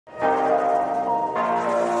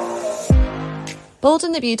Bold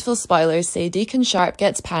and the Beautiful spoilers say Deacon Sharpe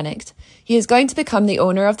gets panicked. He is going to become the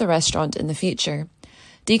owner of the restaurant in the future.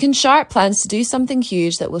 Deacon Sharpe plans to do something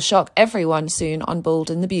huge that will shock everyone soon on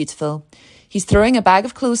Bold and the Beautiful. He's throwing a bag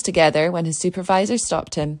of clothes together when his supervisor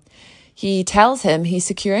stopped him. He tells him he's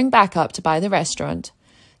securing backup to buy the restaurant.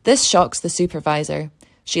 This shocks the supervisor.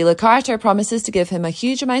 Sheila Carter promises to give him a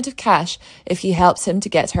huge amount of cash if he helps him to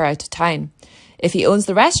get her out of town. If he owns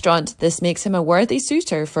the restaurant, this makes him a worthy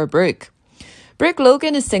suitor for Brooke. Brooke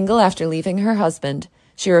Logan is single after leaving her husband.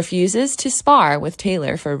 She refuses to spar with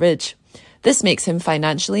Taylor for Ridge. This makes him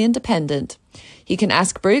financially independent. He can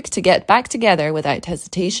ask Brooke to get back together without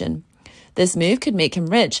hesitation. This move could make him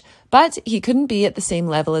rich, but he couldn't be at the same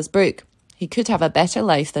level as Brooke. He could have a better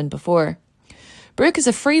life than before. Brooke is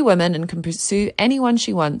a free woman and can pursue anyone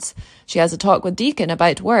she wants. She has a talk with Deacon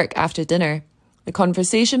about work after dinner. The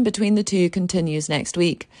conversation between the two continues next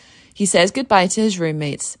week. He says goodbye to his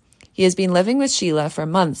roommates. He has been living with Sheila for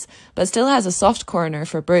months, but still has a soft corner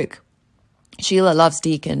for Brooke. Sheila loves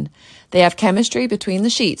Deacon. They have chemistry between the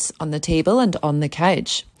sheets, on the table and on the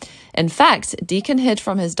couch. In fact, Deacon hid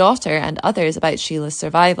from his daughter and others about Sheila's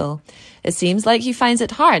survival. It seems like he finds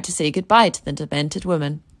it hard to say goodbye to the demented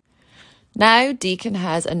woman. Now Deacon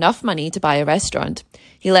has enough money to buy a restaurant.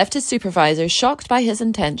 He left his supervisor shocked by his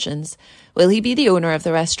intentions. Will he be the owner of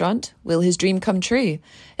the restaurant? Will his dream come true?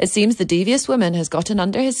 It seems the devious woman has gotten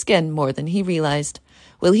under his skin more than he realised.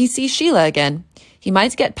 Will he see Sheila again? He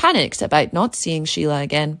might get panicked about not seeing Sheila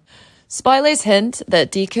again. Spoilers hint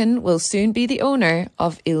that Deacon will soon be the owner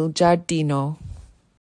of Il Giardino.